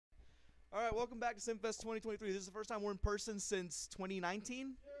right, welcome back to CIMFest 2023. This is the first time we're in person since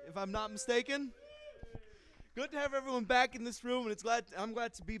 2019, if I'm not mistaken. Good to have everyone back in this room, and I'm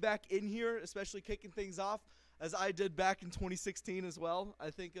glad to be back in here, especially kicking things off, as I did back in 2016 as well. I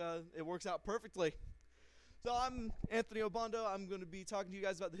think it works out perfectly. So I'm Anthony Obando. I'm going to be talking to you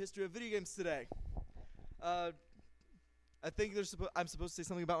guys about the history of video games today. I think I'm supposed to say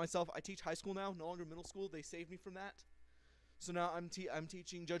something about myself. I teach high school now, no longer middle school. They saved me from that. So now I'm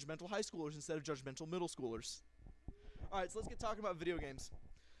teaching judgmental high schoolers instead of judgmental middle schoolers. All right, so let's get talking about video games.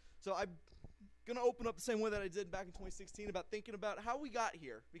 So I'm going to open up the same way that I did back in 2016 about thinking about how we got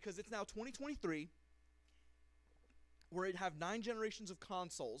here, because it's now 2023. We're have 9 generations of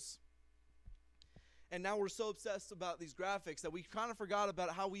consoles. And now we're so obsessed about these graphics that we kind of forgot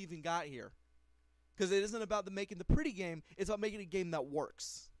about how we even got here. Because it isn't about making the pretty game, it's about making a game that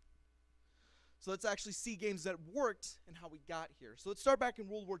works. So let's actually see games that worked and how we got here. So let's start back in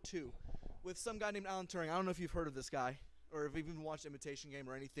World War II with some guy named Alan Turing. I don't know if you've heard of this guy or if you've even watched Imitation Game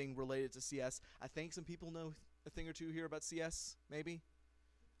or anything related to CS. I think some people know a thing or two here about CS, maybe.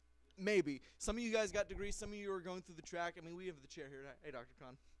 Maybe. Some of you guys got degrees. Some of you are going through the track. I mean, we have the chair here. Hey, Dr.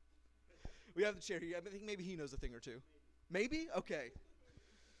 Khan. We have the chair here. I think maybe he knows a thing or two. Maybe? Okay.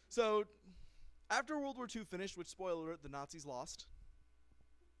 So after World War II finished, which, spoiler alert, the Nazis lost.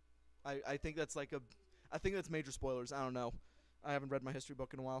 I think that's I think that's major spoilers. I don't know. I haven't read my history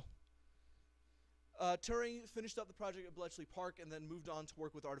book in a while. Turing finished up the project at Bletchley Park and then moved on to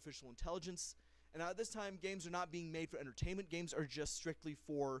work with artificial intelligence. And at this time, games are not being made for entertainment. Games are just strictly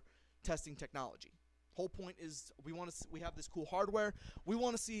for testing technology. Whole point is we have this cool hardware. We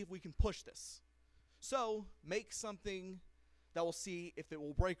want to see if we can push this. So make something that will see if it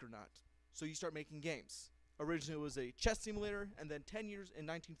will break or not. So you start making games. Originally, it was a chess simulator, and then 10 years in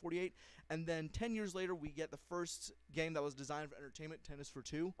 1948, and then 10 years later, we get the first game that was designed for entertainment, Tennis for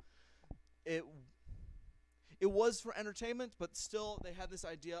Two. It was for entertainment, but still, they had this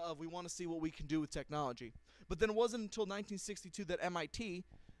idea of we want to see what we can do with technology. But then it wasn't until 1962 that MIT,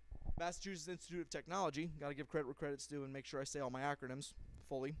 Massachusetts Institute of Technology, got to give credit where credit's due and make sure I say all my acronyms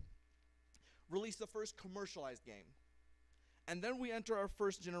fully, released the first commercialized game. And then we enter our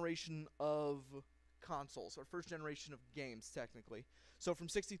first generation of consoles, our first generation of games, technically. So from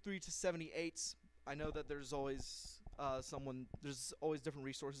 63 to 78, I know that there's always there's always different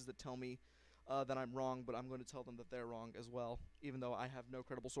resources that tell me that I'm wrong, but I'm going to tell them that they're wrong as well, even though I have no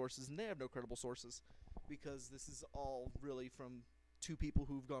credible sources and they have no credible sources, because this is all really from 2 people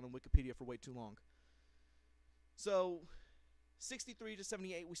who've gone on Wikipedia for way too long. So 63 to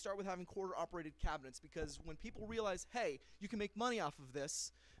 78, we start with having quarter-operated cabinets, because when people realize, hey, you can make money off of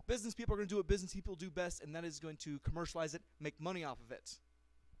this, business people are going to do what business people do best, and that is going to commercialize it, make money off of it.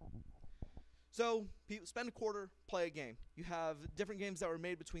 So people spend a quarter, play a game. You have different games that were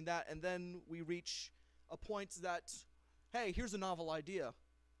made between that, and then we reach a point that, hey, here's a novel idea.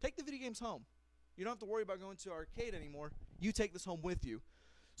 Take the video games home. You don't have to worry about going to arcade anymore. You take this home with you.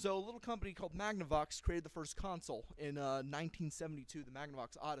 So a little company called Magnavox created the first console in 1972, the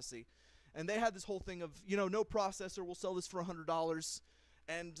Magnavox Odyssey. And they had this whole thing of, no processor, we'll sell this for $100.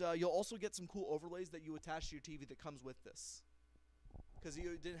 And you'll also get some cool overlays that you attach to your TV that comes with this. Because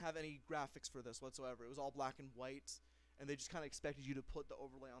you didn't have any graphics for this whatsoever. It was all black and white, and they just kind of expected you to put the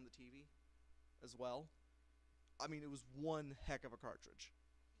overlay on the TV as well. I mean, it was one heck of a cartridge.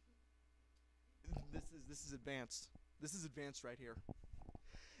 This is advanced. This is advanced right here.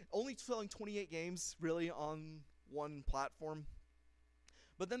 Only selling 28 games, really, on one platform.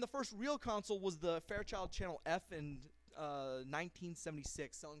 But then the first real console was the Fairchild Channel F in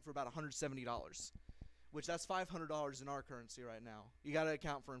 1976, selling for about $170, which that's $500 in our currency right now. You got to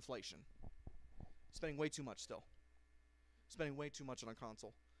account for inflation. Spending way too much still. Spending way too much on a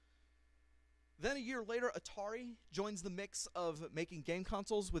console. Then a year later, Atari joins the mix of making game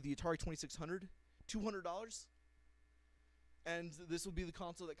consoles with the Atari 2600, $200. And this will be the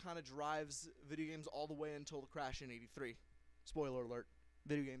console that kind of drives video games all the way until the crash in '83. Spoiler alert.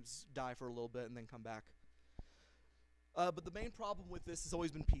 Video games die for a little bit and then come back. But the main problem with this has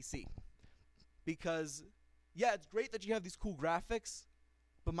always been PC. Because, yeah, it's great that you have these cool graphics,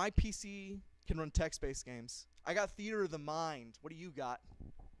 but my PC can run text-based games. I got Theater of the Mind. What do you got?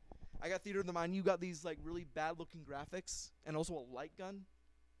 I got Theater of the Mind. You got these really bad-looking graphics and also a light gun.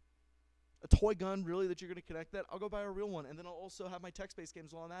 A toy gun, really, that you're going to connect that? I'll go buy a real one, and then I'll also have my text-based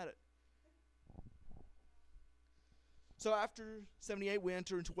games while I'm at it. So after 78, we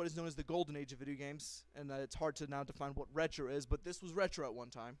enter into what is known as the golden age of video games, and it's hard to now define what retro is, but this was retro at one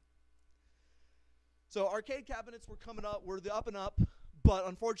time. So arcade cabinets were coming up, were the up and up, but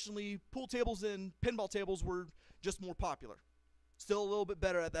unfortunately, pool tables and pinball tables were just more popular. Still a little bit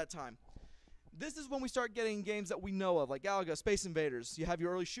better at that time. This is when we start getting games that we know of, like Galaga, Space Invaders. You have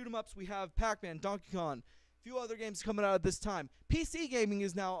your early shoot-'em-ups. We have Pac-Man, Donkey Kong, a few other games coming out at this time. PC gaming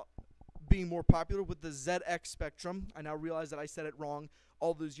is now being more popular with the ZX Spectrum. I now realize that I said it wrong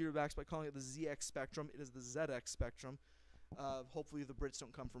all those years back by calling it the ZX Spectrum. It is the ZX Spectrum. Hopefully the Brits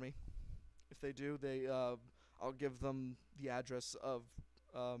don't come for me. If they do, I'll give them the address of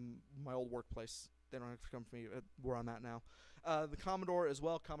my old workplace. They don't have to come for me where I'm at now. The Commodore as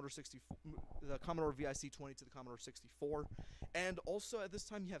well, the Commodore VIC-20 to the Commodore 64. And also at this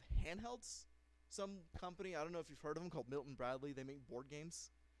time you have handhelds. Some company, I don't know if you've heard of them, called Milton Bradley. They make board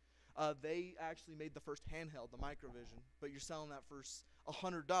games. They actually made the first handheld, the Microvision, but you're selling that for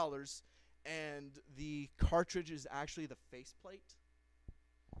 $100, and the cartridge is actually the faceplate.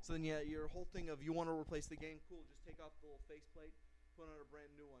 So then, yeah, your whole thing of you want to replace the game, cool, just take off the little faceplate, put on a brand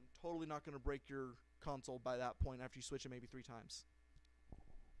new one. Totally not going to break your console by that point after you switch it maybe 3 times.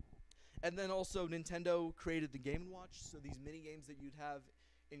 And then also Nintendo created the Game & Watch, so these mini games that you'd have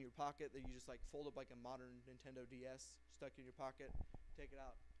in your pocket that you just like fold up like a modern Nintendo DS, stuck in your pocket, take it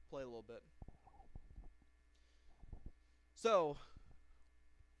out, play a little bit. So,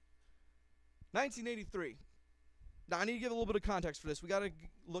 1983. Now, I need to give a little bit of context for this. We got to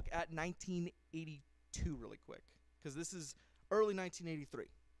look at 1982 really quick, because this is early 1983.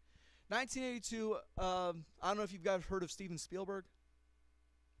 1982, I don't know if you've guys heard of Steven Spielberg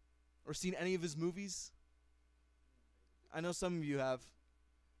or seen any of his movies. I know some of you have,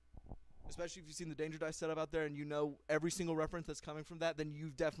 especially if you've seen the Danger Dice setup out there and you know every single reference that's coming from that, then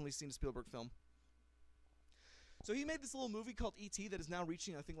you've definitely seen a Spielberg film. So he made this little movie called E.T. that is now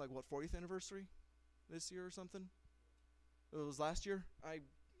reaching, I think, like, what, 40th anniversary this year or something? It was last year.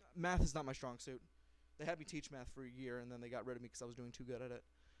 Math is not my strong suit. They had me teach math for a year, and then they got rid of me because I was doing too good at it.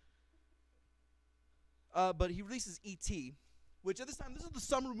 But he releases E.T., which at this time, this is the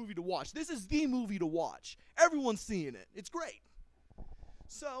summer movie to watch. This is the movie to watch. Everyone's seeing it. It's great.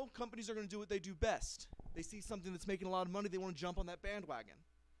 So companies are going to do what they do best. They see something that's making a lot of money. They want to jump on that bandwagon.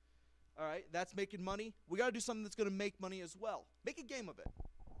 All right, that's making money. We got to do something that's going to make money as well. Make a game of it.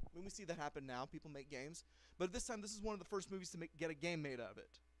 When we see that happen now, people make games. But at this time, this is one of the first movies to get a game made out of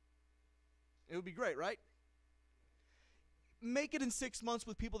it. It would be great, right? Make it in 6 months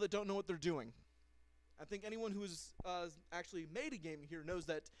with people that don't know what they're doing. I think anyone who has actually made a game here knows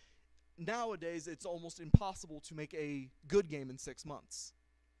that nowadays it's almost impossible to make a good game in 6 months.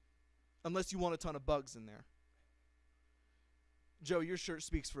 Unless you want a ton of bugs in there. Joe, your shirt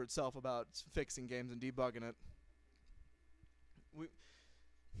speaks for itself about fixing games and debugging it.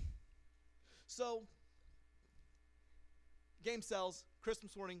 So, game sells,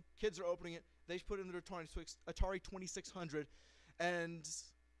 Christmas morning, kids are opening it, they put it in their Atari 2600, and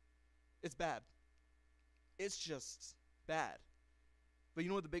it's bad. It's just bad. But you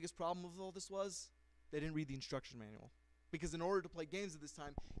know what the biggest problem with all this was? They didn't read the instruction manual. Because in order to play games at this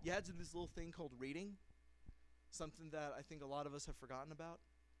time, you had to do this little thing called reading. Something that I think a lot of us have forgotten about.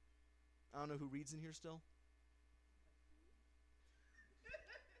 I don't know who reads in here still.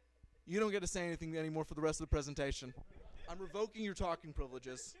 You don't get to say anything anymore for the rest of the presentation. I'm revoking your talking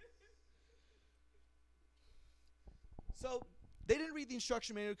privileges. So, they didn't read the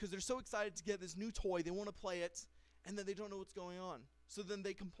instruction manual because they're so excited to get this new toy. They want to play it, and then they don't know what's going on. So then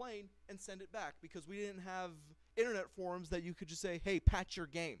they complain and send it back because we didn't have internet forums that you could just say, hey, patch your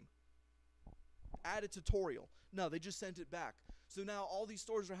game. Add a tutorial. No, they just sent it back. So now all these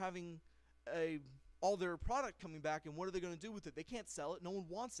stores are having all their product coming back, and what are they going to do with it? They can't sell it. No one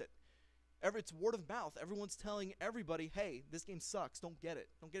wants it. It's word of mouth. Everyone's telling everybody, hey, this game sucks. Don't get it.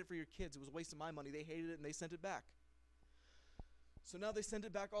 Don't get it for your kids. It was a waste of my money. They hated it, and they sent it back. So now they send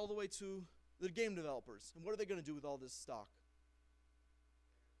it back all the way to the game developers. And what are they going to do with all this stock?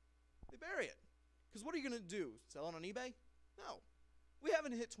 They bury it. Because what are you going to do? Sell it on eBay? No. We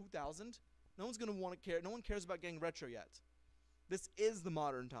haven't hit 2,000. No one's going to want to care. No one cares about getting retro yet. This is the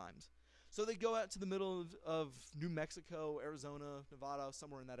modern times. So they go out to the middle of New Mexico, Arizona, Nevada,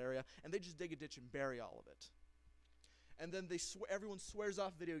 somewhere in that area, and they just dig a ditch and bury all of it. And then everyone swears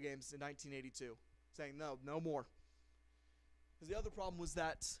off video games in 1982, saying, no more. Because the other problem was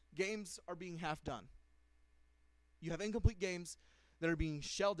that games are being half done. You have incomplete games that are being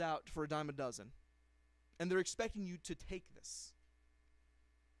shelled out for a dime a dozen. And they're expecting you to take this.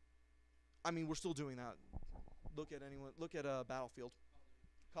 I mean, we're still doing that. Look at Battlefield.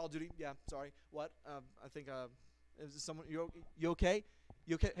 Call of Duty, yeah, sorry. What? I think, is someone, you okay?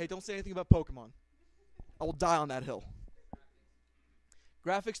 You okay? Hey, don't say anything about Pokemon. I will die on that hill.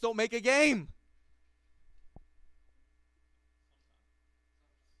 Graphics don't make a game.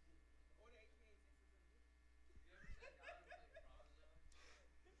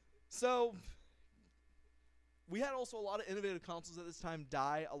 So, We had also a lot of innovative consoles at this time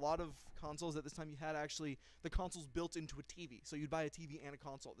die. A lot of consoles at this time, you had actually the consoles built into a TV. So you'd buy a TV and a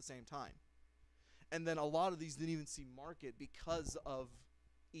console at the same time. And then a lot of these didn't even see market because of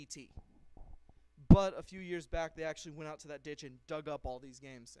E.T. But a few years back, they actually went out to that ditch and dug up all these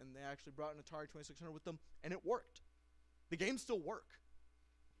games. And they actually brought an Atari 2600 with them, and it worked. The games still work.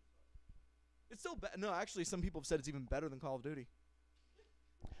 It's still no, actually, some people have said it's even better than Call of Duty.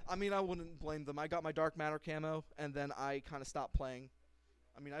 I mean, I wouldn't blame them. I got my Dark Matter camo, and then I kind of stopped playing.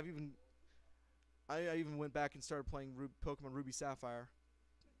 I mean, I even went back and started playing Pokemon Ruby Sapphire.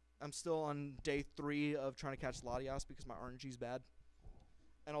 I'm still on day 3 of trying to catch Latias because my RNG's bad.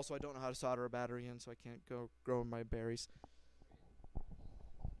 And also, I don't know how to solder a battery in, so I can't go grow my berries.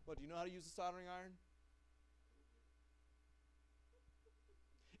 What, do you know how to use a soldering iron?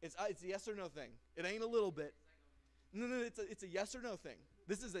 It's a yes or no thing. It ain't a little bit. No, it's a yes or no thing.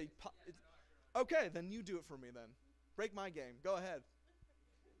 This is a... Okay, then you do it for me then. Break my game. Go ahead.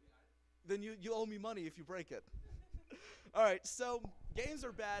 Then you owe me money if you break it. All right, so games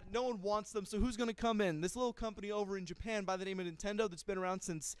are bad. No one wants them, so who's going to come in? This little company over in Japan by the name of Nintendo that's been around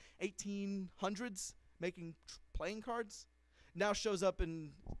since 1800s, making playing cards, now shows up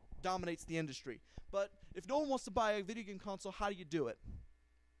and dominates the industry. But if no one wants to buy a video game console, how do you do it?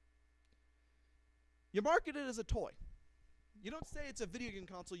 You market it as a toy. You don't say it's a video game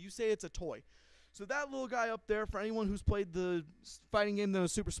console, you say it's a toy. So that little guy up there, for anyone who's played the fighting game known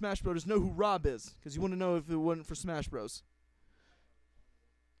as Super Smash Bros., know who Rob is, because you wouldn't know if it wasn't for Smash Bros.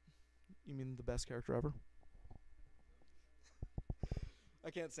 You mean the best character ever?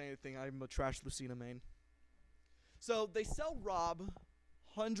 I can't say anything. I'm a trash Lucina main. So they sell Rob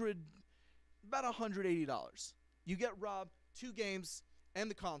about $180. You get Rob, 2 games, and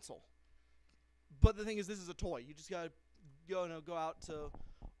the console. But the thing is, this is a toy. You just gotta go out to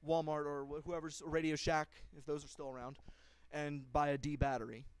Walmart or whoever's Radio Shack, if those are still around, and buy a D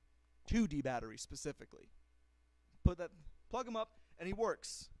battery, 2 D batteries specifically. Plug them up, and he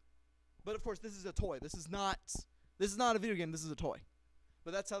works. But of course, this is a toy. This is not a video game. This is a toy.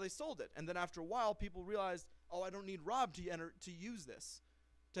 But that's how they sold it. And then after a while, people realized, oh, I don't need Rob to use this.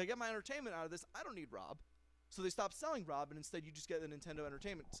 To get my entertainment out of this, I don't need Rob. So they stopped selling Rob, and instead you just get the Nintendo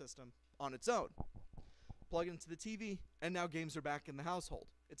Entertainment System on its own. Plug it into the TV, and now games are back in the household.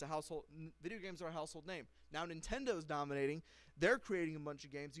 It's a household. Video games are a household name. Now Nintendo's dominating. They're creating a bunch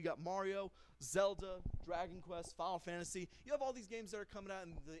of games. You got Mario, Zelda, Dragon Quest, Final Fantasy. You have all these games that are coming out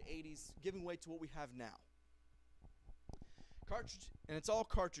in the 80s, giving way to what we have now. And it's all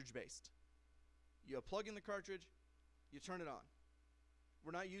cartridge-based. You plug in the cartridge, you turn it on.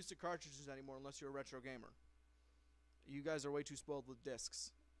 We're not used to cartridges anymore unless you're a retro gamer. You guys are way too spoiled with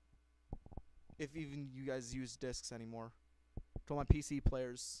discs. If even you guys use discs anymore. I told my PC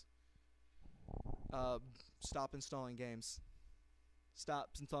players, stop installing games. Stop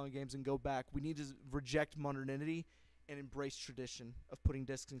installing games and go back. We need to reject modernity and embrace tradition of putting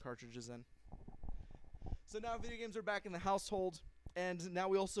discs and cartridges in. So now video games are back in the household, and now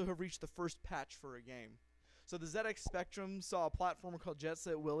we also have reached the first patch for a game. So the ZX Spectrum saw a platformer called Jet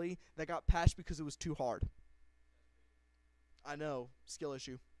Set Willy that got patched because it was too hard. I know, skill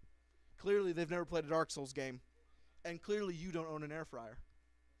issue. Clearly, they've never played a Dark Souls game. And clearly, you don't own an air fryer.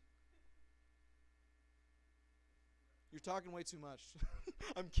 You're talking way too much.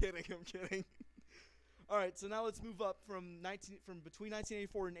 I'm kidding. All right, so now let's move up from between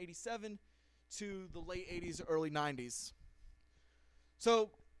 1984 and 87 to the late 80s, early 90s.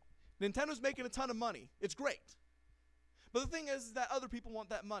 So, Nintendo's making a ton of money. It's great. But the thing is that other people want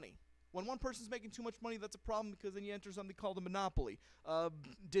that money. When one person's making too much money, that's a problem because then you enter something called a monopoly.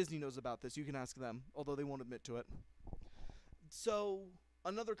 Disney knows about this. You can ask them, although they won't admit to it. So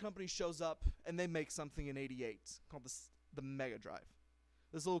another company shows up, and they make something in '88 called the Mega Drive.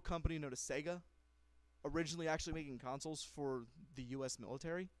 This little company known as Sega, originally actually making consoles for the U.S.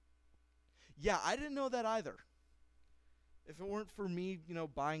 military. Yeah, I didn't know that either. If it weren't for me,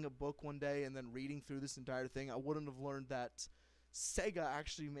 buying a book one day and then reading through this entire thing, I wouldn't have learned that Sega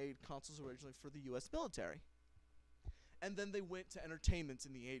actually made consoles originally for the U.S. military. And then they went to entertainment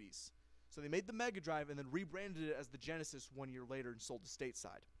in the 80s. So they made the Mega Drive and then rebranded it as the Genesis 1 year later and sold it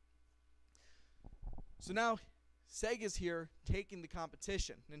stateside. So now Sega's here taking the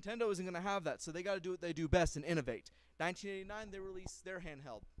competition. Nintendo isn't going to have that, so they got to do what they do best and innovate. 1989, they released their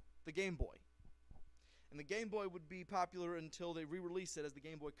handheld, the Game Boy. And the Game Boy would be popular until they re-released it as the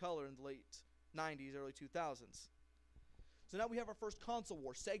Game Boy Color in the late 90s, early 2000s. So now we have our first console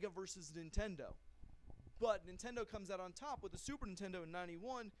war, Sega versus Nintendo. But Nintendo comes out on top with the Super Nintendo in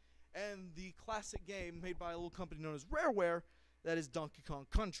 91 and the classic game made by a little company known as Rareware, that is Donkey Kong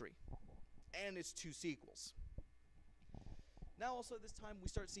Country. And its 2 sequels. Now also at this time we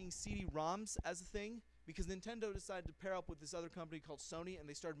start seeing CD-ROMs as a thing because Nintendo decided to pair up with this other company called Sony, and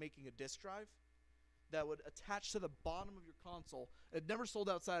they started making a disk drive that would attach to the bottom of your console. It never sold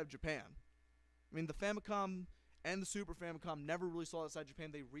outside of Japan. I mean, the Famicom and the Super Famicom never really sold outside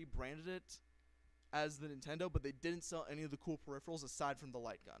Japan. They rebranded it as the Nintendo, but they didn't sell any of the cool peripherals aside from the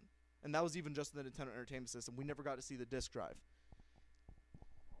light gun. And that was even just the Nintendo Entertainment System. We never got to see the disk drive.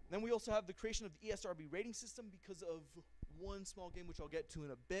 Then we also have the creation of the ESRB rating system because of one small game, which I'll get to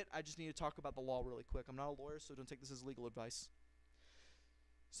in a bit. I just need to talk about the law really quick. I'm not a lawyer, so don't take this as legal advice.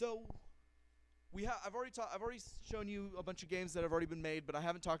 So I've already shown you a bunch of games that have already been made, but I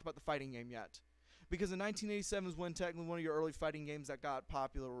haven't talked about the fighting game yet. Because in 1987 is when technically one of your early fighting games that got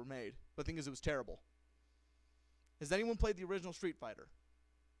popular were made. But the thing is, it was terrible. Has anyone played the original Street Fighter?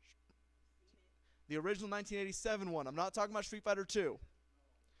 The original 1987 one. I'm not talking about Street Fighter 2.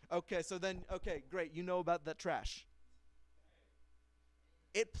 Okay, so then, okay, great. You know about that trash.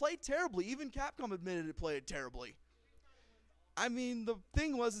 It played terribly. Even Capcom admitted it played terribly. I mean, the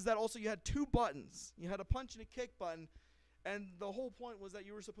thing was that also you had two buttons. You had a punch and a kick button. And the whole point was that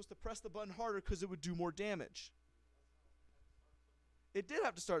you were supposed to press the button harder because it would do more damage. It did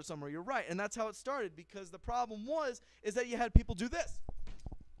have to start somewhere, you're right. And that's how it started, because the problem is that you had people do this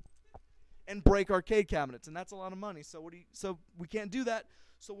and break arcade cabinets, and that's a lot of money. So we can't do that,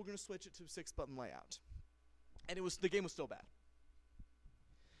 so we're going to switch it to a 6-button layout. And the game was still bad.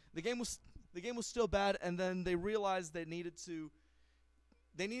 The game was still bad, and then they realized they needed to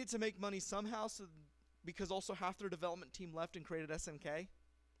make money somehow, because also half their development team left and created SNK.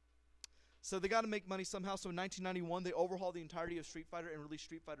 So they got to make money somehow. So in 1991, they overhauled the entirety of Street Fighter and released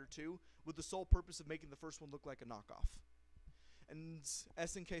Street Fighter 2 with the sole purpose of making the first one look like a knockoff. And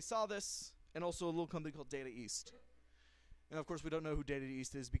SNK saw this, and also a little company called Data East. And of course, we don't know who Data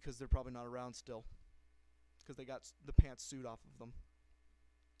East is because they're probably not around still, because they got the pants sued off of them.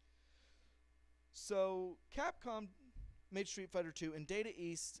 So Capcom made Street Fighter 2, and Data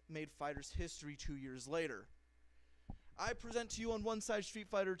East made Fighter's History 2 years later. I present to you on one side Street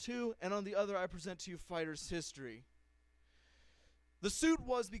Fighter 2, and on the other I present to you Fighter's History. The suit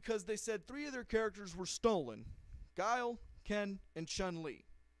was because they said 3 of their characters were stolen: Guile, Ken, and Chun-Li.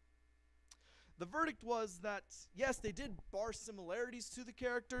 The verdict was that, yes, they did bar similarities to the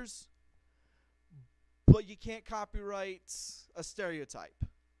characters, but you can't copyright a stereotype.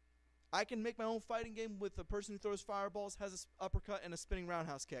 I can make my own fighting game with a person who throws fireballs, has an uppercut, and a spinning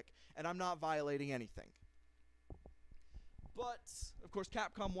roundhouse kick, and I'm not violating anything. But, of course,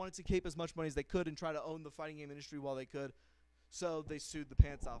 Capcom wanted to keep as much money as they could and try to own the fighting game industry while they could, so they sued the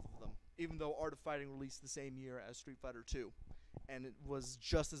pants off of them, even though Art of Fighting released the same year as Street Fighter 2, and it was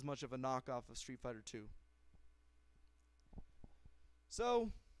just as much of a knockoff of Street Fighter 2.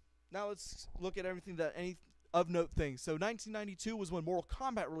 So, now let's look at everything that of note things. So 1992 was when Mortal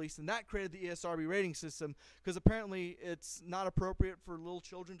Kombat released, and that created the ESRB rating system, because apparently it's not appropriate for little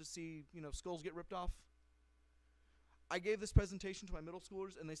children to see, skulls get ripped off. I gave this presentation to my middle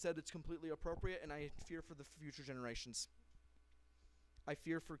schoolers, and they said it's completely appropriate, and I fear for the future generations. I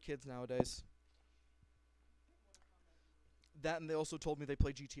fear for kids nowadays. That, and they also told me they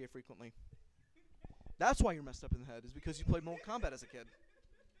play GTA frequently. That's why you're messed up in the head, is because you played Mortal Kombat as a kid.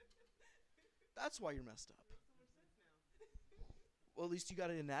 That's why you're messed up. Well, at least you got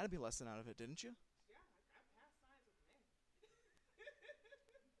an anatomy lesson out of it, didn't you? Yeah, I passed science with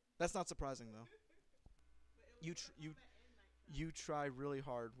men. That's not surprising, though. You try really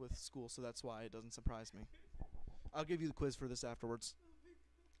hard with school, so that's why it doesn't surprise me. I'll give you the quiz for this afterwards.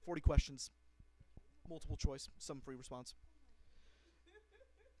 40 questions. Multiple choice, some free response.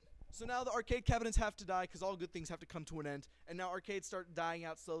 So now the arcade cabinets have to die because all good things have to come to an end. And now arcades start dying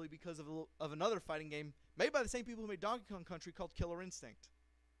out slowly because of another fighting game made by the same people who made Donkey Kong Country called Killer Instinct.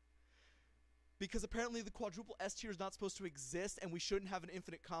 Because apparently the quadruple S tier is not supposed to exist, and we shouldn't have an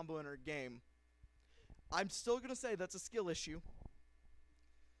infinite combo in our game. I'm still going to say that's a skill issue.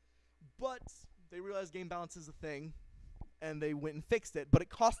 But they realized game balance is a thing, and they went and fixed it. But it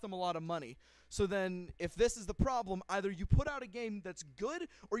cost them a lot of money. So then, if this is the problem, either you put out a game that's good,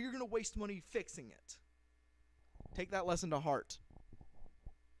 or you're going to waste money fixing it. Take that lesson to heart.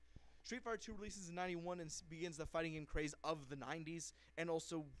 Street Fighter 2 releases in 91 and begins the fighting game craze of the 90s. And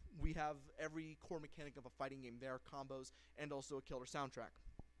also, we have every core mechanic of a fighting game there, combos, and also a killer soundtrack.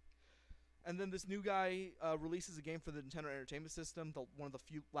 And then this new guy releases a game for the Nintendo Entertainment System, one of the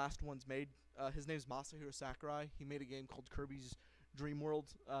few last ones made. His name is Masahiro Sakurai. He made a game called Kirby's Dream World.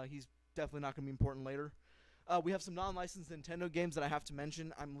 He's definitely not going to be important later. We have some non-licensed Nintendo games that I have to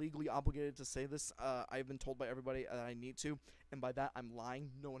mention. I'm legally obligated to say this. I've been told by everybody that I need to, and by that I'm lying.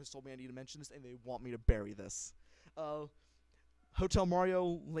 No one has told me I need to mention this, and they want me to bury this. Hotel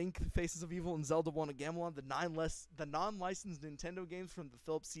Mario, Link, Faces of Evil, and Zelda 1 of Gamelon, the non-licensed Nintendo games from the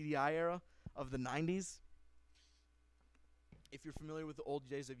Philips CDI era of the 90s. If you're familiar with the old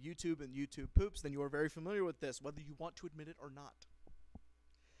days of YouTube and YouTube poops, then you are very familiar with this, whether you want to admit it or not.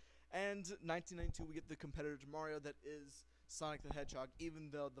 And 1992, we get the competitor to Mario that is Sonic the Hedgehog, even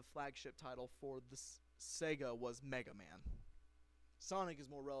though the flagship title for the Sega was Mega Man. Sonic is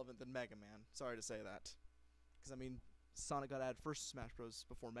more relevant than Mega Man. Sorry to say that. Because, I mean, Sonic got added first to Smash Bros.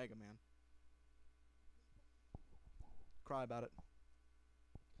 Before Mega Man. Cry about it.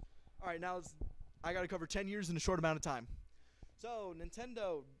 Alright, now I gotta cover 10 years in a short amount of time. So,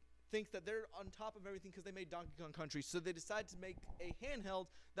 Nintendo thinks that they're on top of everything because they made Donkey Kong Country, so they decided to make a handheld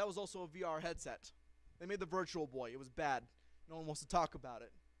that was also a VR headset. They made the Virtual Boy. It was bad. No one wants to talk about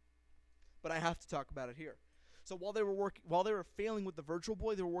it. But I have to talk about it here. So while they were failing with the Virtual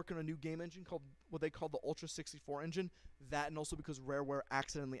Boy, they were working on a new game engine called what they called the Ultra 64 engine. That, and also because Rareware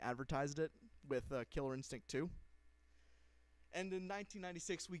accidentally advertised it with Killer Instinct 2. And in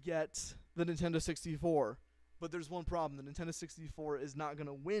 1996, we get the Nintendo 64. But there's one problem. The Nintendo 64 is not going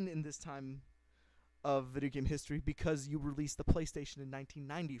to win in this time of video game history because you released the PlayStation in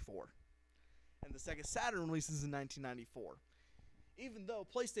 1994. And the Sega Saturn releases in 1994. Even though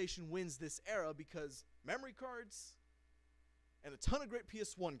PlayStation wins this era because memory cards and a ton of great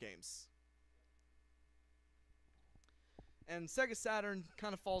PS1 games. And Sega Saturn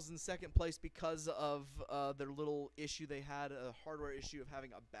kind of falls in second place because of their little issue they had, a hardware issue of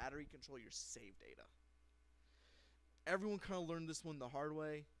having a battery control your save data. Everyone kind of learned this one the hard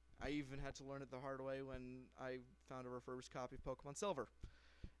way. I even had to learn it the hard way when I found a refurbished copy of Pokemon Silver.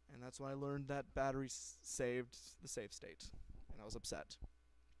 And that's when I learned that battery saved the save state. And I was upset.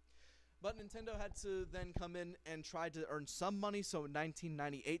 But Nintendo had to then come in and try to earn some money. So in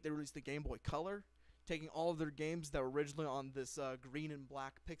 1998, they released the Game Boy Color, taking all of their games that were originally on this green and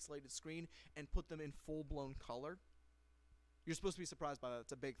black pixelated screen and put them in full-blown color. You're supposed to be surprised by that.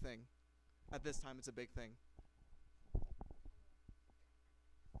 It's a big thing. At this time, it's a big thing.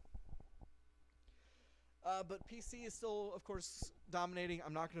 But PC is still, of course, dominating.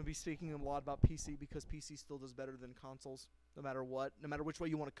 I'm not going to be speaking a lot about PC because PC still does better than consoles. No matter what, no matter which way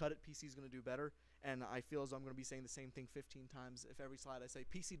you want to cut it, PC is going to do better. And I feel as though I'm going to be saying the same thing 15 times if every slide I say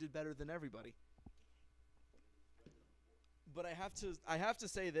PC did better than everybody. But I have to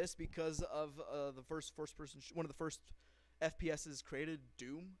say this because of the one of the first FPSs created,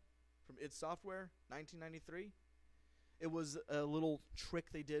 Doom, from id Software, 1993. It was a little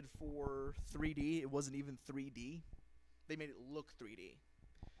trick they did for 3D. It wasn't even 3D. They made it look 3D.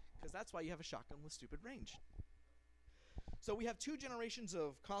 Because that's why you have a shotgun with stupid range. So we have two generations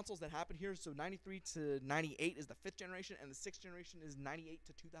of consoles that happen here. So 93 to 98 is the 5th generation, and the 6th generation is 98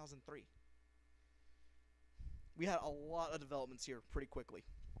 to 2003. We had a lot of developments here pretty quickly.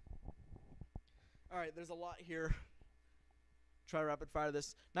 Alright, there's a lot here. Try to rapid fire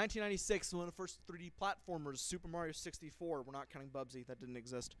this. 1996, one of the first 3D platformers, Super Mario 64. We're not counting Bubsy, that didn't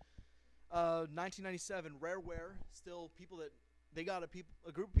exist. 1997, Rareware, still people that they got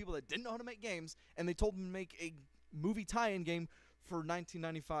a group of people that didn't know how to make games, and they told them to make a movie tie-in game for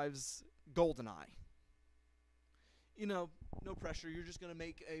 1995's GoldenEye. You know, no pressure. You're just gonna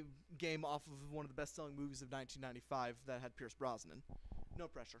make a game off of one of the best-selling movies of 1995 that had Pierce Brosnan. No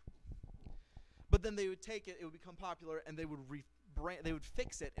pressure. But then they would take it, it would become popular, and they would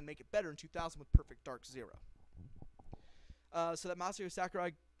fix it and make it better in 2000 with Perfect Dark Zero. So that Masahiro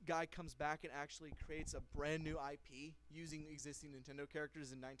Sakurai guy comes back and actually creates a brand new IP using existing Nintendo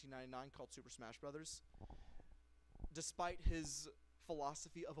characters in 1999 called Super Smash Bros. Despite his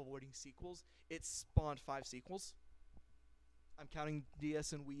philosophy of avoiding sequels, it spawned 5 sequels. I'm counting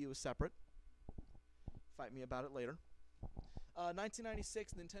DS and Wii U as separate. Fight me about it later.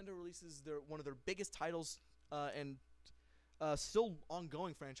 1996, Nintendo releases one of their biggest titles and still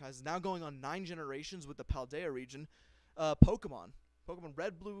ongoing franchises, now going on 9 generations with the Paldea region, Pokemon. Pokemon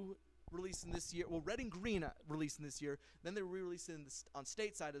Red, Blue releasing this year. Well, Red and Green releasing this year. Then they re-released it on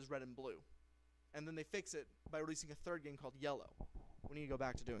stateside as Red and Blue. And then they fix it by releasing a 3rd game called Yellow. We need to go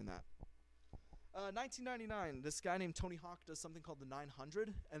back to doing that. 1999, this guy named Tony Hawk does something called the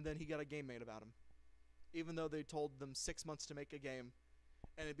 900, and then he got a game made about him. Even though they told them 6 months to make a game,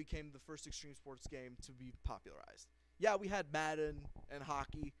 and it became the first extreme sports game to be popularized. Yeah, we had Madden and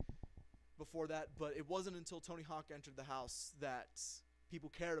hockey before that, but it wasn't until Tony Hawk entered the house that people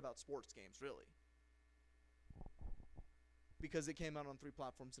cared about sports games, really. Because it came out on 3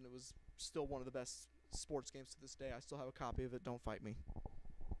 platforms, and it was still one of the best sports games to this day. I still have a copy of it. Don't fight me.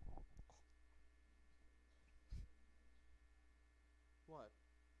 What?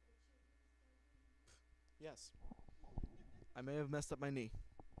 Yes. I may have messed up my knee.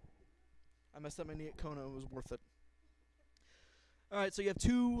 I messed up my knee at Kona. It was worth it. All right, so you have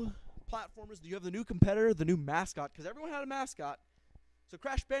two platformers. You have the new competitor, the new mascot, because everyone had a mascot. So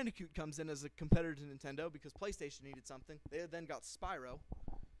Crash Bandicoot comes in as a competitor to Nintendo because PlayStation needed something. They then got Spyro.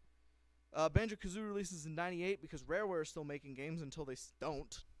 Banjo-Kazooie releases in 98 because Rareware is still making games until they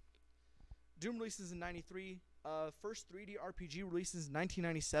don't. Doom releases in 93. First 3D RPG releases in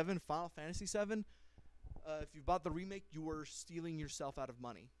 1997, Final Fantasy VII. If you bought the remake, you were stealing yourself out of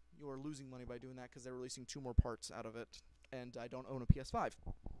money. You are losing money by doing that because they're releasing 2 more parts out of it. And I don't own a PS5.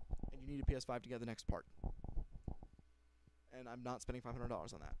 And you need a PS5 to get the next part. And I'm not spending $500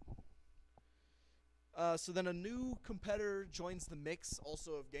 on that. So then a new competitor joins the mix,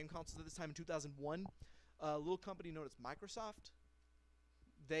 also of game consoles at this time in 2001. A little company known as Microsoft.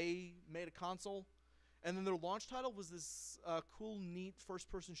 They made a console. And then their launch title was this cool, neat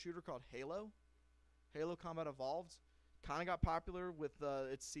first-person shooter called Halo. Halo Combat Evolved. Kind of got popular with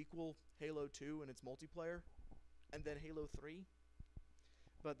its sequel, Halo 2, and its multiplayer. And then Halo 3.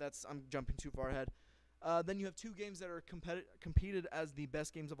 But I'm jumping too far ahead. Then you have 2 games that are competed as the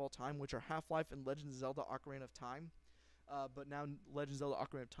best games of all time, which are Half-Life and Legend of Zelda Ocarina of Time. But now Legend of Zelda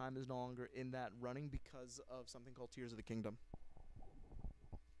Ocarina of Time is no longer in that running because of something called Tears of the Kingdom.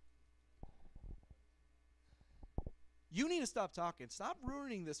 You need to stop talking. Stop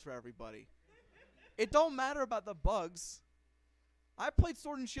ruining this for everybody. It don't matter about the bugs. I played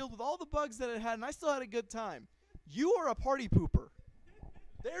Sword and Shield with all the bugs that it had, and I still had a good time. You are a party pooper.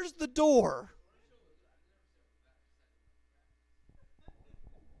 There's the door.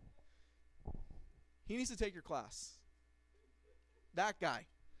 He needs to take your class. That guy.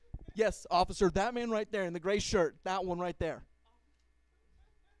 Yes, officer, that man right there in the gray shirt. That one right there.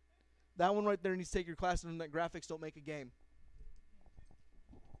 That one right there needs to take your class, and that graphics don't make a game.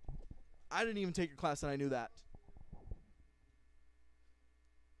 I didn't even take your class, and I knew that.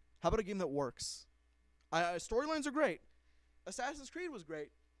 How about a game that works? Storylines are great. Assassin's Creed was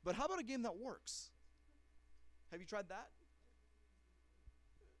great. But how about a game that works? Have you tried that?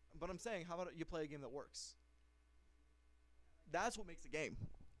 But I'm saying, how about you play a game that works? That's what makes a game.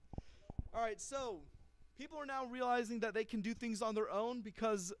 All right, so people are now realizing that they can do things on their own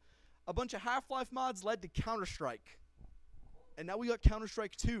because a bunch of Half-Life mods led to Counter-Strike. And now we got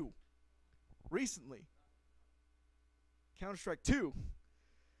Counter-Strike 2 recently. Counter-Strike 2.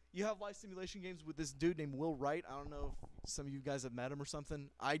 You have life simulation games with this dude named Will Wright. I don't know if some of you guys have met him or something.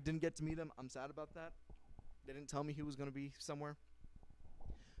 I didn't get to meet him. I'm sad about that. They didn't tell me he was going to be somewhere.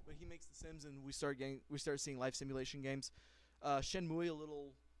 But he makes The Sims, and we started seeing life simulation games. Shenmue, a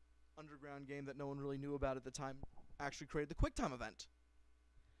little underground game that no one really knew about at the time, actually created the QuickTime event.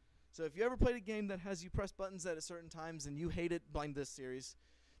 So if you ever played a game that has you press buttons at a certain times and you hate it, blame this series.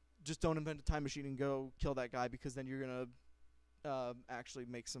 Just don't invent a time machine and go kill that guy, because then you're going to actually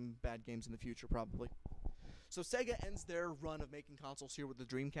make some bad games in the future, probably. So Sega ends their run of making consoles here with the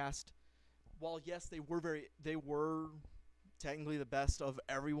Dreamcast. While yes, they were technically the best of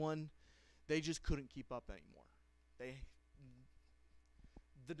everyone, they just couldn't keep up anymore.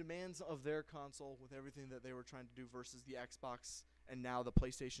 The demands of their console with everything that they were trying to do versus the Xbox and now the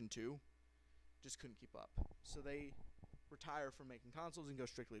PlayStation 2 just couldn't keep up. So they retire from making consoles and go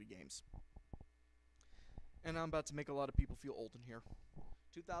strictly to games. And I'm about to make a lot of people feel old in here.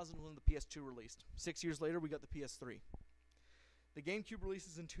 2001, the PS2 released. 6 years later, we got the PS3. The GameCube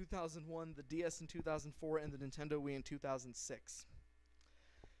releases in 2001, the DS in 2004, and the Nintendo Wii in 2006.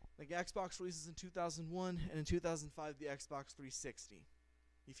 The Xbox releases in 2001, and in 2005, the Xbox 360.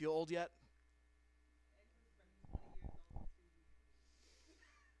 You feel old yet?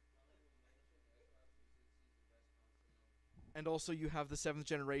 And also you have the 7th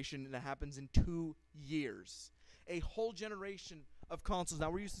generation, and it happens in 2 years. A whole generation of consoles. Now,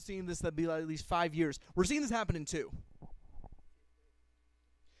 we're used to seeing this that'd be like at least 5 years. We're seeing this happen in 2.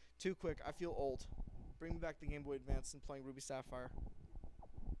 Too quick. I feel old. Bring me back the Game Boy Advance and playing Ruby Sapphire.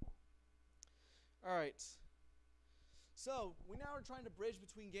 All right. So, we now are trying to bridge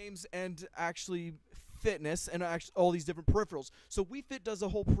between games and actually fitness and all these different peripherals. So, Wii Fit does a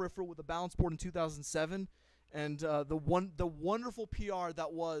whole peripheral with a balance board in 2007. And the wonderful PR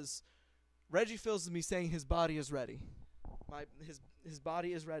that was, Reggie fills me saying his body is ready. His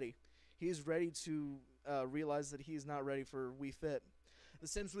body is ready. He is ready to realize that he is not ready for Wii Fit. The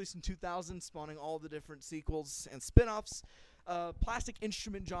Sims released in 2000, spawning all the different sequels and spin-offs. Plastic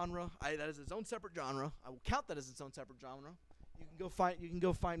instrument genre. That is its own separate genre. I will count that as its own separate genre. You can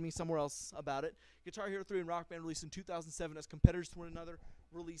go find me somewhere else about it. Guitar Hero 3 and Rock Band released in 2007 as competitors to one another,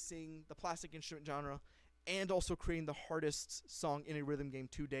 releasing the plastic instrument genre and also creating the hardest song in a rhythm game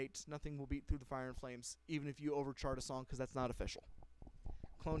to date. Nothing will beat Through the Fire and Flames, even if you overchart a song, because that's not official.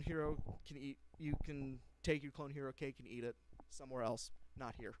 Clone Hero can eat. You can take your Clone Hero cake and eat it somewhere else,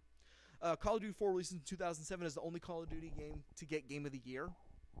 not here. Call of Duty 4 released in 2007 is the only Call of Duty game to get Game of the Year.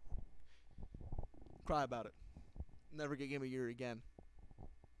 Cry about it. Never get Game of the Year again.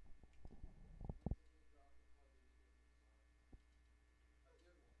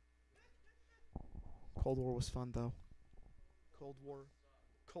 Cold War was fun, though. Cold War.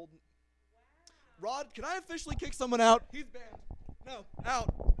 Rod, can I officially kick someone out? He's banned. No,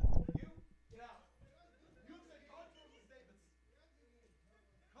 out. You, get out. You have said controversial statements.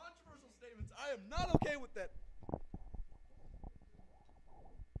 Controversial statements. I am not okay with that.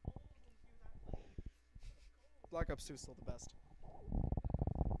 Black Ops 2 is still the best.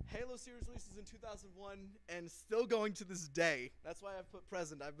 Halo series releases in 2001 and still going to this day. That's why I've put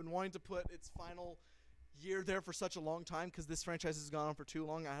present. I've been wanting to put its final year there for such a long time because this franchise has gone on for too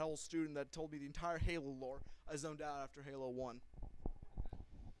long. I had a whole student that told me the entire Halo lore. I zoned out after Halo 1.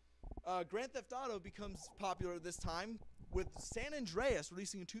 Grand Theft Auto becomes popular this time with San Andreas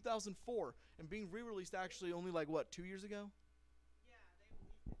releasing in 2004 and being re-released actually only like, what, 2 years ago? Yeah, they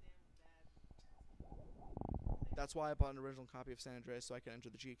released it damn bad. That's why I bought an original copy of San Andreas so I can enter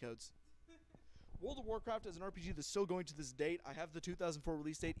the cheat codes. World of Warcraft is an RPG that's still going to this date. I have the 2004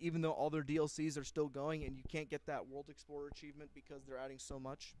 release date, even though all their DLCs are still going, and you can't get that World Explorer achievement because they're adding so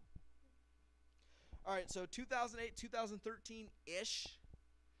much. All right, so 2008, 2013-ish.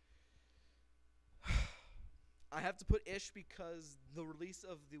 I have to put ish because the release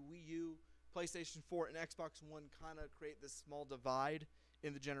of the Wii U, PlayStation 4, and Xbox One kind of create this small divide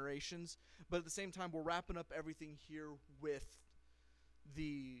in the generations. But at the same time, we're wrapping up everything here with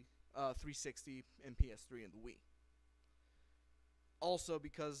the 360 and PS3 and the Wii. Also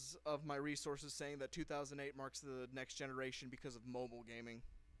because of my resources saying that 2008 marks the next generation because of mobile gaming.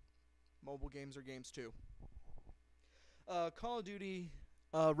 Mobile games are games too. Call of Duty,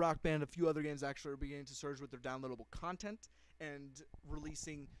 Rock Band, a few other games actually are beginning to surge with their downloadable content and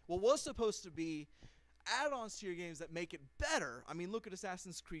releasing what was supposed to be add-ons to your games that make it better. I mean, look at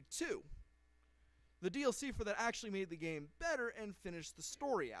Assassin's Creed 2. The DLC for that actually made the game better and finished the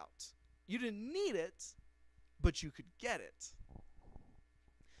story out. You didn't need it, but you could get it.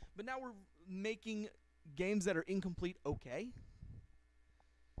 But now we're making games that are incomplete okay.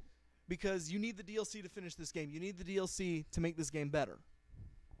 Because you need the DLC to finish this game. You need the DLC to make this game better.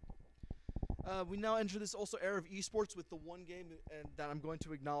 We now enter this also era of esports with the one game that I'm going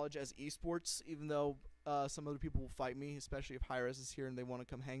to acknowledge as esports, even though some other people will fight me, especially if Hi-Res is here and they want to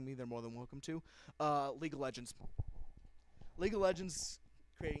come hang me, they're more than welcome to. League of Legends. League of Legends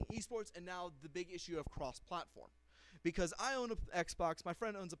creating esports, and now the big issue of cross-platform. Because I own an Xbox, my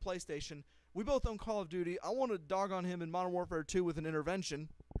friend owns a PlayStation, we both own Call of Duty, I want to dog on him in Modern Warfare 2 with an intervention,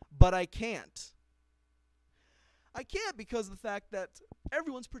 but I can't. I can't because of the fact that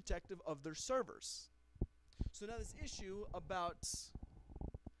everyone's protective of their servers. So now this issue about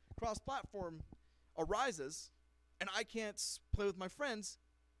cross-platform arises, and I can't play with my friends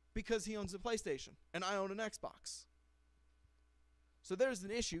because he owns a PlayStation, and I own an Xbox. So there's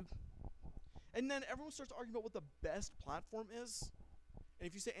an issue. And then everyone starts arguing about what the best platform is. And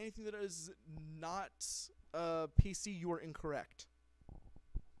if you say anything that is not PC, you are incorrect.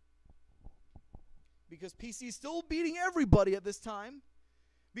 Because PC is still beating everybody at this time.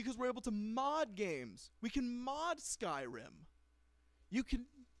 Because we're able to mod games. We can mod Skyrim. You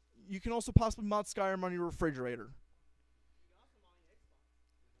can also possibly mod Skyrim on your refrigerator. You can also mod on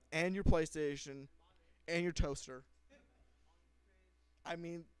your Xbox. And your PlayStation. And your toaster. On your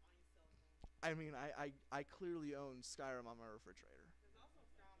fridge. I mean, I clearly own Skyrim on my refrigerator. There's also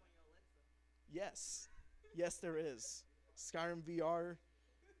Skyrim on your Alexa. Yes. Yes, there is. Skyrim VR.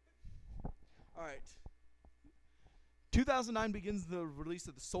 All right. 2009 begins the release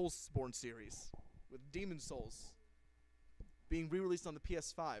of the Soulsborne series, with Demon Souls being re-released on the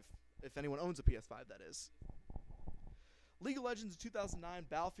PS5, if anyone owns a PS5, that is. League of Legends in 2009,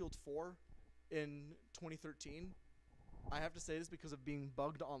 Battlefield 4 in 2013. I have to say this because of being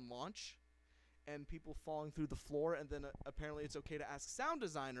bugged on launch and people falling through the floor, and then apparently it's okay to ask sound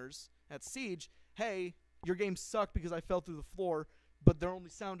designers at Siege, hey, your game sucked because I fell through the floor, but they're only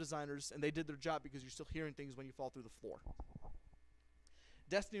sound designers, and they did their job because you're still hearing things when you fall through the floor.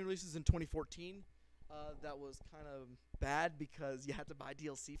 Destiny releases in 2014. That was kind of bad because you had to buy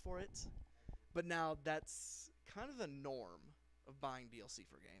DLC for it. But now that's kind of the norm of buying DLC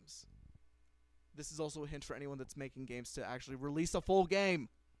for games. This is also a hint for anyone that's making games to actually release a full game.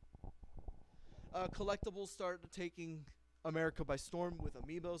 Collectibles started taking America by storm with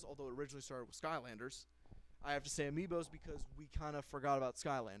Amiibos, although it originally started with Skylanders. I have to say Amiibos because we kind of forgot about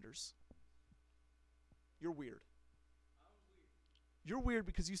Skylanders. You're weird. You're weird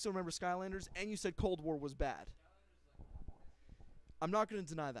because you still remember Skylanders and you said Cold War was bad. I'm not going to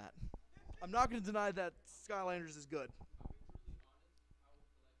deny that. I'm not going to deny that Skylanders is good.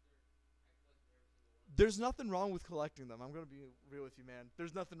 There's nothing wrong with collecting them. I'm going to be real with you, man.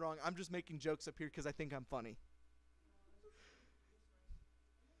 There's nothing wrong. I'm just making jokes up here because I think I'm funny.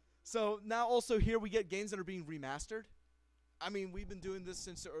 So now also here we get games that are being remastered. I mean, we've been doing this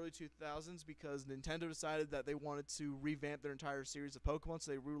since the early 2000s because Nintendo decided that they wanted to revamp their entire series of Pokemon,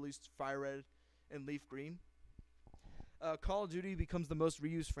 so they released Fire Red and Leaf Green. Call of Duty becomes the most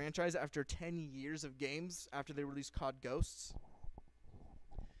reused franchise after 10 years of games after they released COD Ghosts.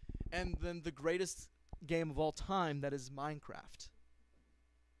 And then the greatest game of all time, that is Minecraft.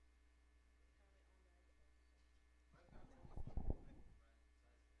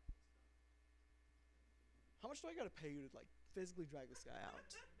 How much do I gotta pay you to like physically drag this guy out?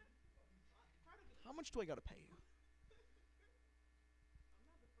 How much do I gotta pay you?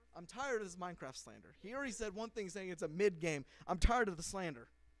 I'm tired of this Minecraft slander. He already said one thing saying it's a mid game. I'm tired of the slander.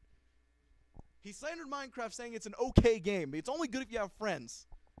 He slandered Minecraft saying it's an okay game. It's only good if you have friends.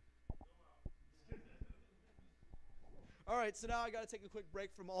 Alright, so now I gotta take a quick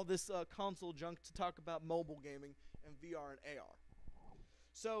break from all this console junk to talk about mobile gaming and VR and AR.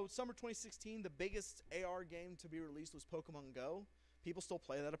 So, summer 2016, the biggest AR game to be released was Pokemon Go. People still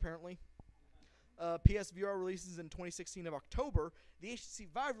play that, apparently. PSVR releases in 2016 of October. The HTC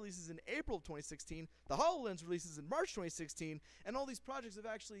Vive releases in April of 2016. The HoloLens releases in March 2016. And all these projects of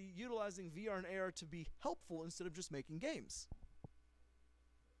actually utilizing VR and AR to be helpful instead of just making games.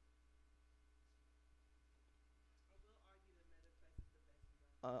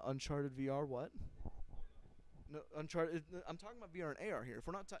 Uncharted VR, what? No, Uncharted. I'm talking about VR and AR here. If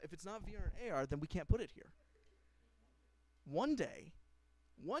we're not, if it's not VR and AR, then we can't put it here. One day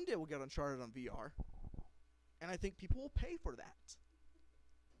we'll get Uncharted on VR, and I think people will pay for that.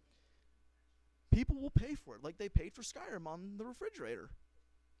 People will pay for it, like they paid for Skyrim on the refrigerator.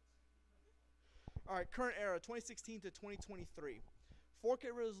 All right, current era, 2016 to 2023.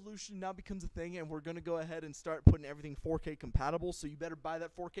 4K resolution now becomes a thing, and we're going to go ahead and start putting everything 4K compatible, so you better buy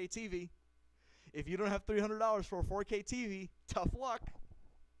that 4K TV. If you don't have $300 for a 4K TV, tough luck.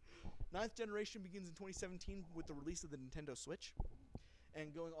 9th generation begins in 2017 with the release of the Nintendo Switch,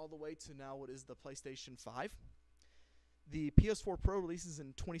 and going all the way to now what is the PlayStation 5. The PS4 Pro releases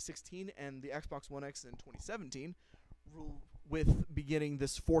in 2016, and the Xbox One X in 2017, with beginning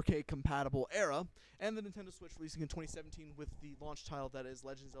this 4K compatible era, and the Nintendo Switch releasing in 2017 with the launch title that is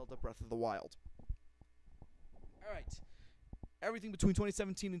Legend of Zelda Breath of the Wild. Alright, everything between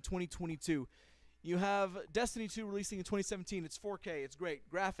 2017 and 2022. You have Destiny 2 releasing in 2017. It's 4K. It's great.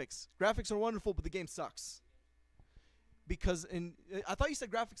 Graphics are wonderful, but the game sucks. Because I thought you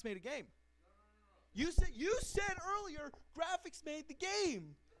said graphics made a game. You said earlier graphics made the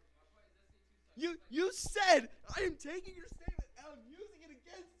game. You said I am taking your statement and I'm using it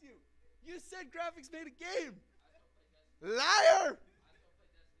against you. You said graphics made a game. Liar.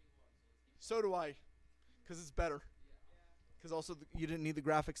 So do I, because it's better. Because also you didn't need the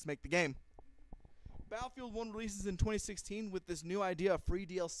graphics to make the game. Battlefield 1 releases in 2016 with this new idea of free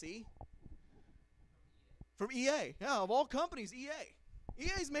DLC. From EA. Yeah, of all companies, EA.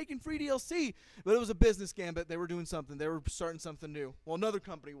 EA's making free DLC, but it was a business gambit. They were doing something. They were starting something new. Well, another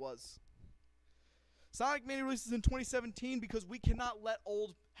company was. Sonic Mania releases in 2017 because we cannot let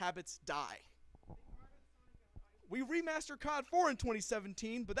old habits die. We remastered COD 4 in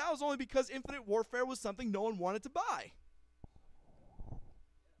 2017, but that was only because Infinite Warfare was something no one wanted to buy.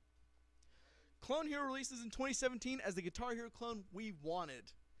 Clone Hero releases in 2017 as the Guitar Hero clone we wanted,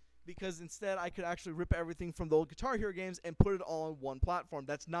 because instead I could actually rip everything from the old Guitar Hero games and put it all on one platform.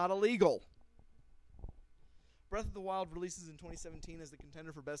 That's not illegal. Breath of the Wild releases in 2017 as the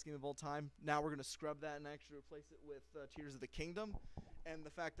contender for best game of all time. Now we're going to scrub that and actually replace it with Tears of the Kingdom, and the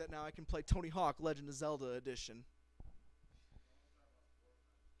fact that now I can play Tony Hawk Legend of Zelda Edition.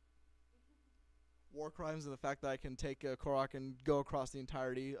 War Crimes and the fact that I can take Korok and go across the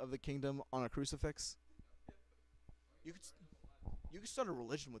entirety of the kingdom on a crucifix. You could start a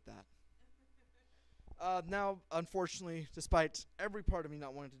religion with that. Now, unfortunately, despite every part of me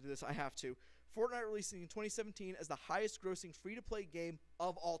not wanting to do this, I have to. Fortnite releasing in 2017 as the highest grossing free-to-play game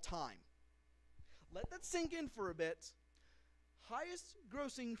of all time. Let that sink in for a bit. Highest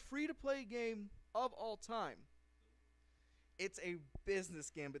grossing free-to-play game of all time. It's a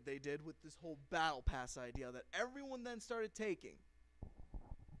business gambit they did with this whole battle pass idea that everyone then started taking.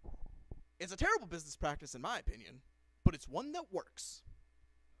 It's a terrible business practice in my opinion, but it's one that works.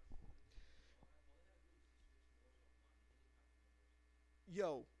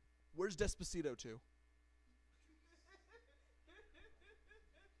 Yo, where's Despacito 2?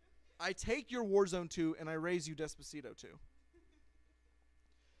 I take your Warzone 2 and I raise you Despacito 2.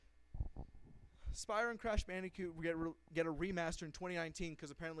 Spyro and Crash Bandicoot get a remaster in 2019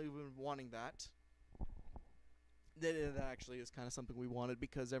 because apparently we've been wanting that. That actually is kind of something we wanted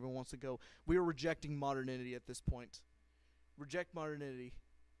because everyone wants to go. We are rejecting modernity at this point. Reject modernity.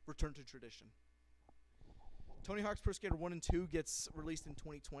 Return to tradition. Tony Hawk's Pro Skater 1 and 2 gets released in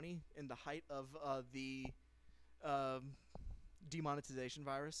 2020 in the height of the demonetization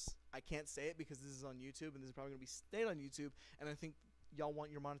virus. I can't say it because this is on YouTube and this is probably going to be stayed on YouTube, and I think y'all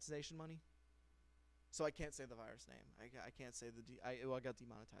want your monetization money. So I can't say the virus name. I can't say I got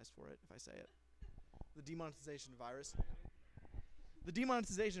demonetized for it if I say it. The demonetization virus. The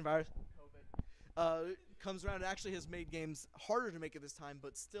demonetization virus comes around. It actually has made games harder to make at this time,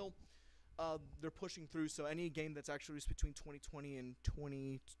 but still they're pushing through. So any game that's actually released between 2020 and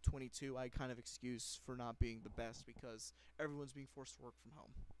 2022, I kind of excuse for not being the best because everyone's being forced to work from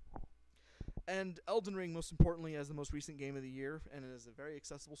home. And Elden Ring, most importantly, as the most recent game of the year, and it is a very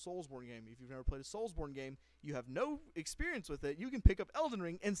accessible Soulsborne game. If you've never played a Soulsborne game, you have no experience with it, you can pick up Elden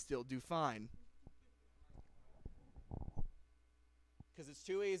Ring and still do fine. Because it's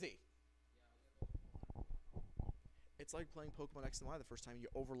too easy. It's like playing Pokemon X and Y the first time you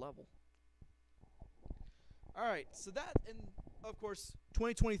over-level. Alright, so that, and of course,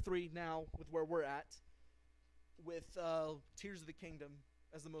 2023 now, with where we're at, with Tears of the Kingdom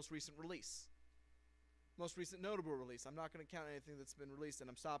as the most recent release. Most recent notable release. I'm not going to count anything that's been released, and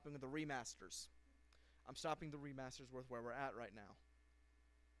I'm stopping with the remasters. I'm stopping the remasters with where we're at right now.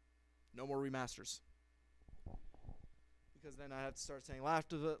 No more remasters. Because then I have to start saying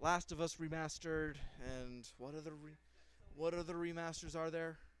Last of Us remastered, and what other remasters are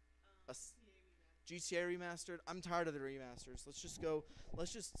there? GTA remastered. I'm tired of the remasters. Let's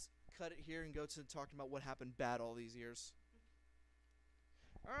just cut it here and go to talking about what happened bad all these years.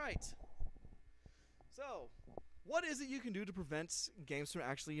 Alright. So, what is it you can do to prevent games from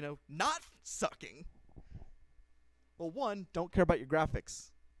actually, not sucking? Well, one, don't care about your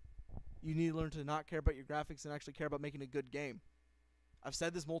graphics. You need to learn to not care about your graphics and actually care about making a good game. I've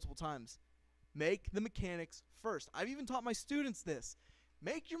said this multiple times. Make the mechanics first. I've even taught my students this.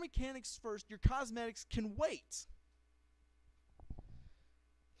 Make your mechanics first. Your cosmetics can wait.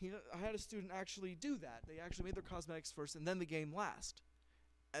 I had a student actually do that. They actually made their cosmetics first and then the game last.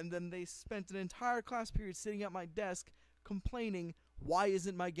 And then they spent an entire class period sitting at my desk complaining, why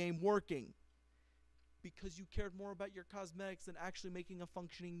isn't my game working? Because you cared more about your cosmetics than actually making a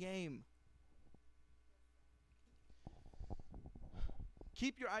functioning game.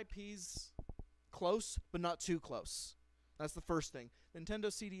 Keep your IPs close, but not too close. That's the first thing. Nintendo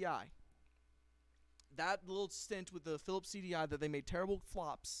CDI. That little stint with the Philips CDI that they made terrible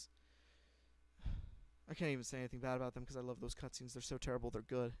flops. I can't even say anything bad about them because I love those cutscenes. They're so terrible, they're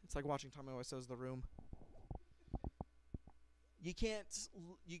good. It's like watching Tommy Wiseau's The Room. You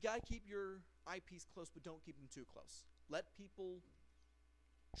gotta keep your IPs close, but don't keep them too close. Let people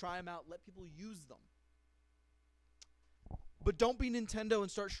try them out. Let people use them. But don't be Nintendo and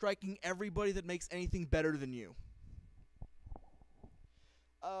start striking everybody that makes anything better than you.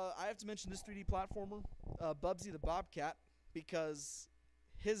 I have to mention this 3D platformer, Bubsy the Bobcat, because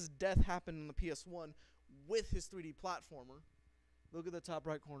his death happened in the PS1 with his 3D platformer. Look at the top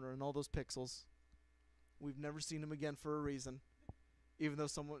right corner and all those pixels. We've never seen him again for a reason. Even though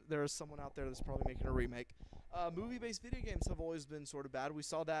there is someone out there that's probably making a remake. Movie-based video games have always been sort of bad. We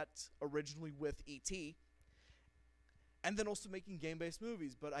saw that originally with E.T. And then also making game-based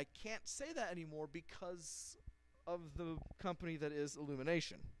movies. But I can't say that anymore because of the company that is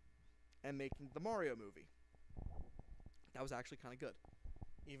Illumination and making the Mario movie. That was actually kind of good.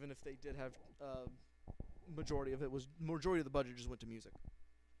 Even if they did have majority of the budget just went to music.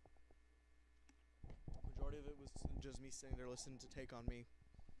 Majority of it was just me sitting there listening to Take On Me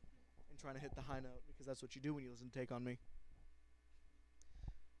and trying to hit the high note because that's what you do when you listen to Take On Me.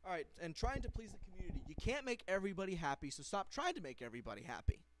 Alright, and trying to please the community. You can't make everybody happy, so stop trying to make everybody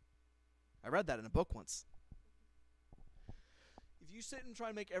happy. I read that in a book once. If you sit and try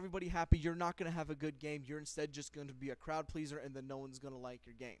to make everybody happy, you're not going to have a good game. You're instead just going to be a crowd pleaser, and then no one's going to like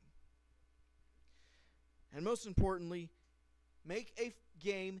your game. And most importantly, make a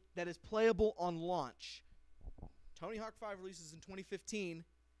game that is playable on launch. Tony Hawk 5 releases in 2015,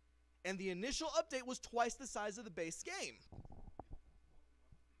 and the initial update was twice the size of the base game.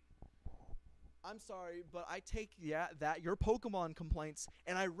 I'm sorry, but I take your Pokemon complaints,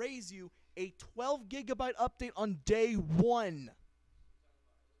 and I raise you a 12 gigabyte update on day one.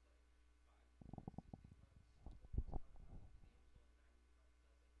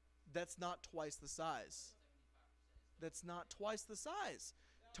 That's not twice the size. That's not twice the size.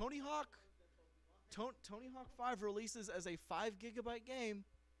 Tony Hawk Tony Hawk 5 releases as a 5 gigabyte game,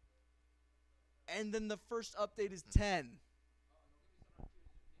 and then the first update is 10.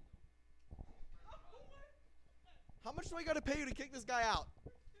 How much do I got to pay you to kick this guy out?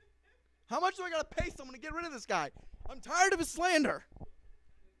 How much do I got to pay someone to get rid of this guy? I'm tired of his slander.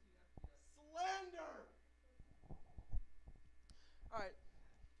 Slander! All right.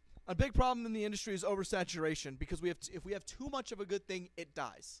 A big problem in the industry is oversaturation because if we have too much of a good thing, it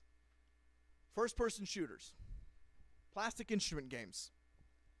dies. First-person shooters, plastic instrument games,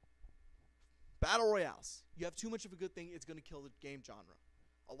 battle royales. You have too much of a good thing, it's going to kill the game genre.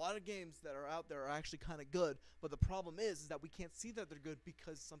 A lot of games that are out there are actually kind of good, but the problem is that we can't see that they're good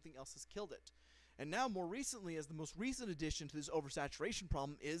because something else has killed it. And now, more recently, as the most recent addition to this oversaturation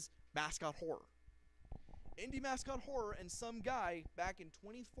problem is mascot horror. Indie mascot horror, and some guy back in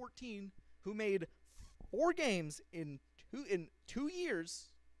 2014 who made 4 games in 2 years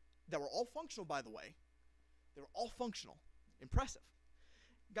that were all functional, by the way. They were all functional. Impressive.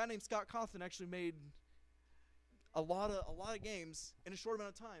 A guy named Scott Cawthon actually made a lot of games in a short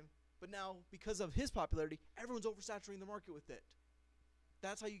amount of time, but now, because of his popularity, everyone's oversaturating the market with it.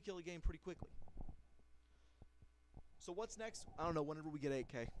 That's how you kill a game pretty quickly. So what's next? I don't know, whenever we get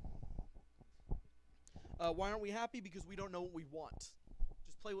 8K. Why aren't we happy? Because we don't know what we want.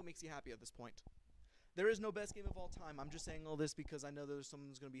 Just play what makes you happy at this point. There is no best game of all time. I'm just saying all this because I know there's someone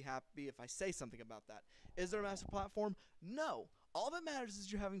who's going to be happy if I say something about that. Is there a massive platform? No. All that matters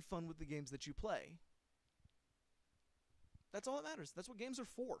is you're having fun with the games that you play. That's all that matters. That's what games are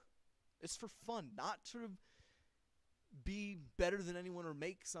for. It's for fun, not to be better than anyone or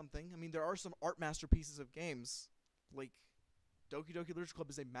make something. I mean, there are some art masterpieces of games. Like, Doki Doki Literature Club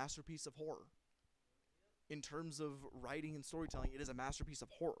is a masterpiece of horror. In terms of writing and storytelling, it is a masterpiece of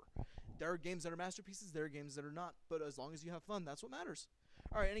horror. There are games that are masterpieces, there are games that are not, but as long as you have fun, that's what matters.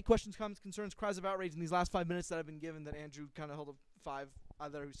 All right, any questions, comments, concerns, cries of outrage in these last 5 minutes that I've been given that Andrew kind of held a 5?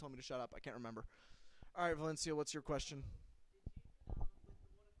 Either who's told me to shut up, I can't remember. All right, Valencia, what's your question?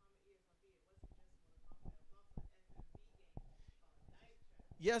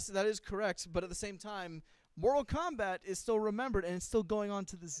 Yes, that is correct, but at the same time, Mortal Kombat is still remembered, and it's still going on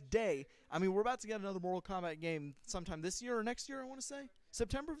to this day. I mean, we're about to get another Mortal Kombat game sometime this year or next year, I want to say.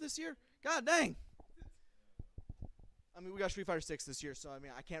 September of this year? God dang! I mean, we got Street Fighter 6 this year, so I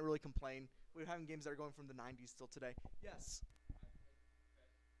mean, I can't really complain. We're having games that are going from the 90s still today. Yes?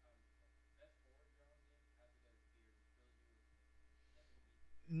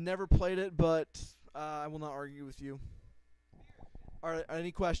 Never played it, but I will not argue with you. All right,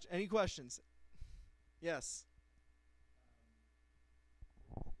 any questions? Yes.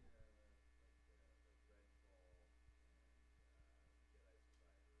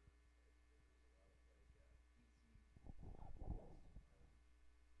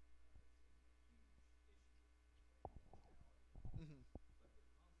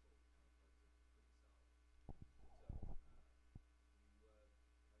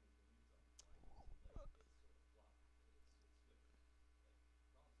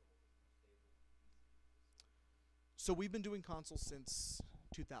 So we've been doing consoles since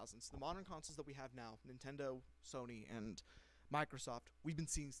 2000s. The modern consoles that we have now, Nintendo, Sony, and Microsoft, we've been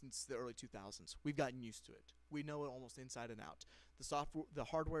seeing since the early 2000s. We've gotten used to it. We know it almost inside and out. The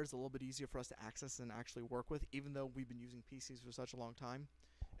hardware is a little bit easier for us to access and actually work with, even though we've been using PCs for such a long time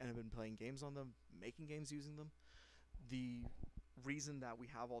and have been playing games on them, making games using them. The reason that we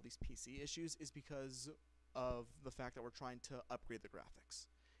have all these PC issues is because of the fact that we're trying to upgrade the graphics.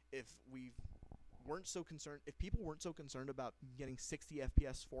 If people weren't so concerned about getting 60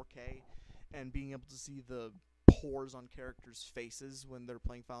 FPS 4K and being able to see the pores on characters' faces when they're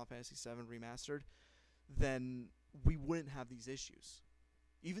playing Final Fantasy VII Remastered, then we wouldn't have these issues.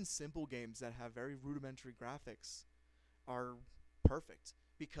 Even simple games that have very rudimentary graphics are perfect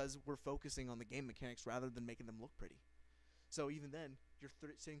because we're focusing on the game mechanics rather than making them look pretty. So even then, you're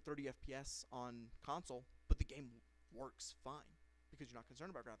seeing 30 FPS on console, but the game works fine because you're not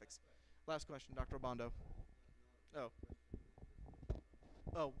concerned about graphics. Last question, Dr. Obando.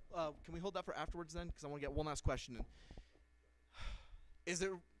 Can we hold that for afterwards then? Because I want to get one last question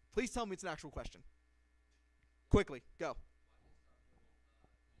in. Please tell me it's an actual question. Quickly, go.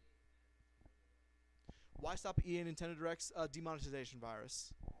 Why stop EA and Nintendo Direct's demonetization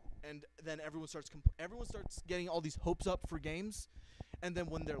virus? And then everyone starts getting all these hopes up for games, and then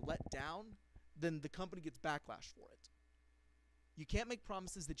when they're let down, then the company gets backlash for it. You can't make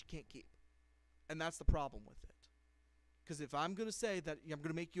promises that you can't keep. And that's the problem with it. Because if I'm going to say that I'm going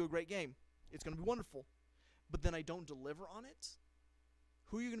to make you a great game, it's going to be wonderful, but then I don't deliver on it,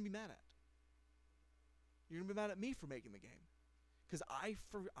 who are you going to be mad at? You're going to be mad at me for making the game. Because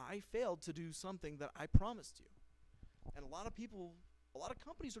I failed to do something that I promised you. And a lot of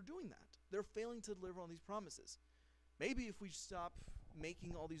companies are doing that. They're failing to deliver on these promises. Maybe if we stop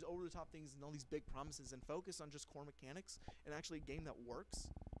making all these over-the-top things and all these big promises and focus on just core mechanics and actually a game that works,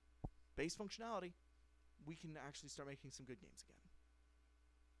 base functionality, we can actually start making some good games again.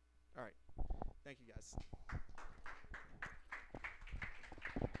 All right. Thank you, guys.